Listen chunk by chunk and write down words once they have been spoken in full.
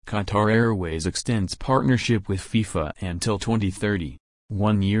Qatar Airways extends partnership with FIFA until 2030.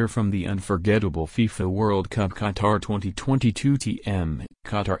 1 year from the unforgettable FIFA World Cup Qatar 2022 TM,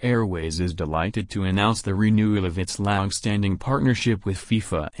 Qatar Airways is delighted to announce the renewal of its long-standing partnership with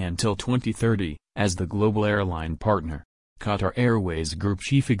FIFA until 2030, as the global airline partner. Qatar Airways Group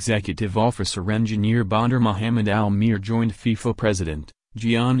Chief Executive Officer Engineer Badr Mohammed Al Mir joined FIFA President,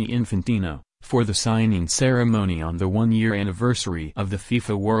 Gianni Infantino, for the signing ceremony on the 1-year anniversary of the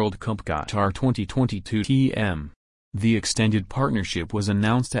FIFA World Cup Qatar 2022 TM. The extended partnership was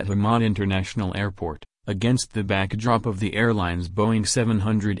announced at Hamad International Airport, against the backdrop of the airline's Boeing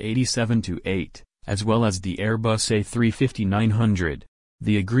 787-8, as well as the Airbus A350-900.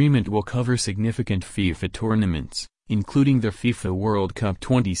 The agreement will cover significant FIFA tournaments, including the FIFA World Cup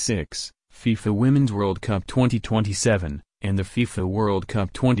 26, FIFA Women's World Cup 2027, and the FIFA World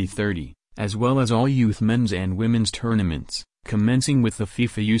Cup 2030, as well as all youth men's and women's tournaments, commencing with the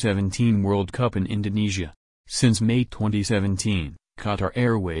FIFA U17 World Cup in Indonesia. Since May 2017, Qatar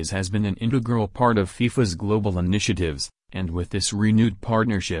Airways has been an integral part of FIFA's global initiatives, and with this renewed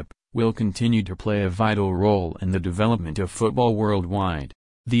partnership, will continue to play a vital role in the development of football worldwide.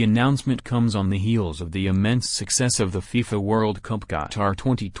 The announcement comes on the heels of the immense success of the FIFA World Cup Qatar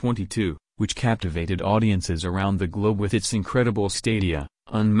 2022, which captivated audiences around the globe with its incredible stadia,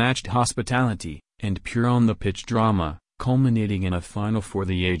 unmatched hospitality, and pure on-the-pitch drama, culminating in a final for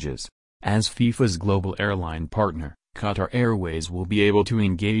the ages. As FIFA's global airline partner, Qatar Airways will be able to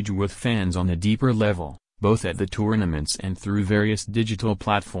engage with fans on a deeper level, both at the tournaments and through various digital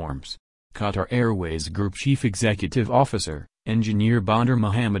platforms. Qatar Airways Group Chief Executive Officer, Engineer Badr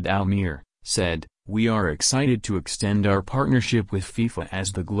Mohammed Al Mir, said, "We are excited to extend our partnership with FIFA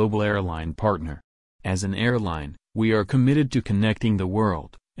as the global airline partner. As an airline, we are committed to connecting the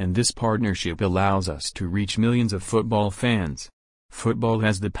world, and this partnership allows us to reach millions of football fans. Football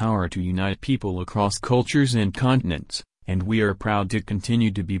has the power to unite people across cultures and continents, and we are proud to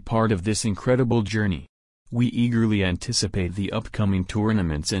continue to be part of this incredible journey. We eagerly anticipate the upcoming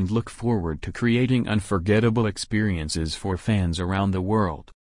tournaments and look forward to creating unforgettable experiences for fans around the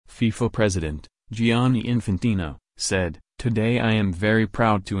world." FIFA President, Gianni Infantino, said, "Today I am very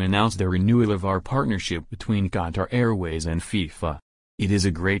proud to announce the renewal of our partnership between Qatar Airways and FIFA. It is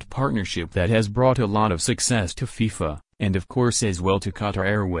a great partnership that has brought a lot of success to FIFA, and of course as well to Qatar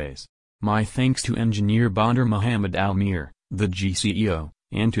Airways. My thanks to Engineer Badr Mohammed Al Mir, the GCEO,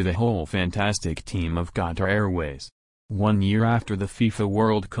 and to the whole fantastic team of Qatar Airways. 1 year after the FIFA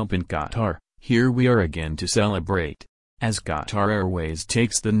World Cup in Qatar, here we are again to celebrate. As Qatar Airways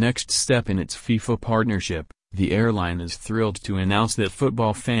takes the next step in its FIFA partnership, the airline is thrilled to announce that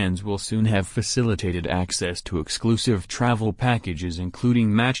football fans will soon have facilitated access to exclusive travel packages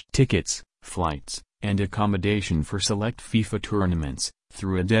including match tickets, flights, and accommodation for select FIFA tournaments,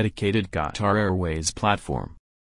 through a dedicated Qatar Airways platform.